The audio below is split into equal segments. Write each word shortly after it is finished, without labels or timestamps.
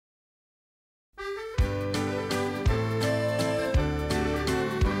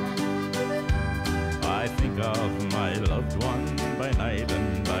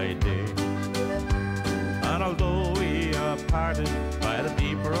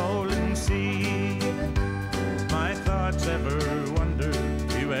does ever wonder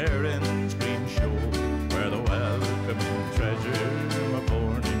we were in Green Show, where the welcoming treasure my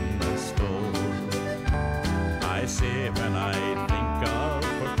born in the store. I say when I think of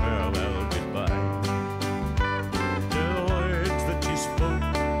her farewell goodbye, the words that she spoke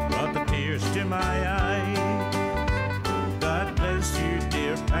brought the tears to my eyes. God bless you,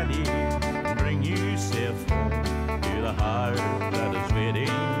 dear Paddy, and bring you safe home to the heart that is waiting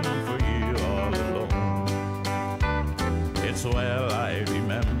for you all alone. It's well I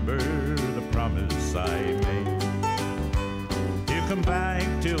remember the promise I made to come back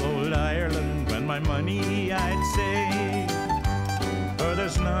to old Ireland when my money I'd save. For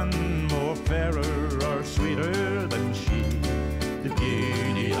there's none more fairer or sweeter than she, the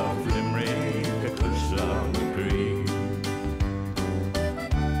beauty of Limerick, a cush on the creek.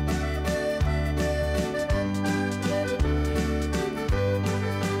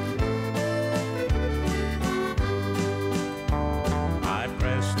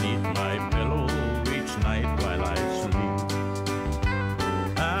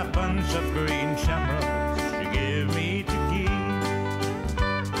 Of green shamrocks she gave me to keep,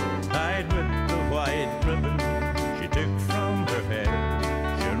 tied with the white ribbon she took from her hair.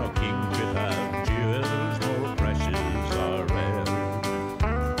 Sure no king could have jewels more precious or rare.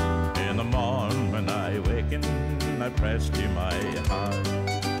 In the morn when I wakened, I pressed to my heart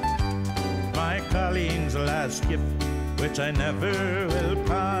my Colleen's last gift, which I never will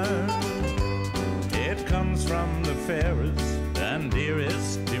part. It comes from the fairest and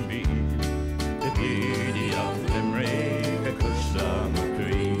dearest to me, the beauty of Limerick, a cush on the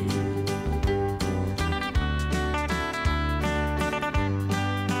creek.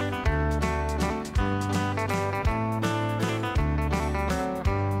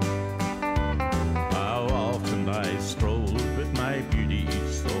 How often I strolled with my beauty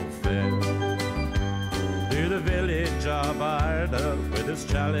so fair through the village of Arda with its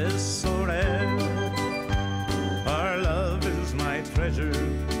chalice so rare.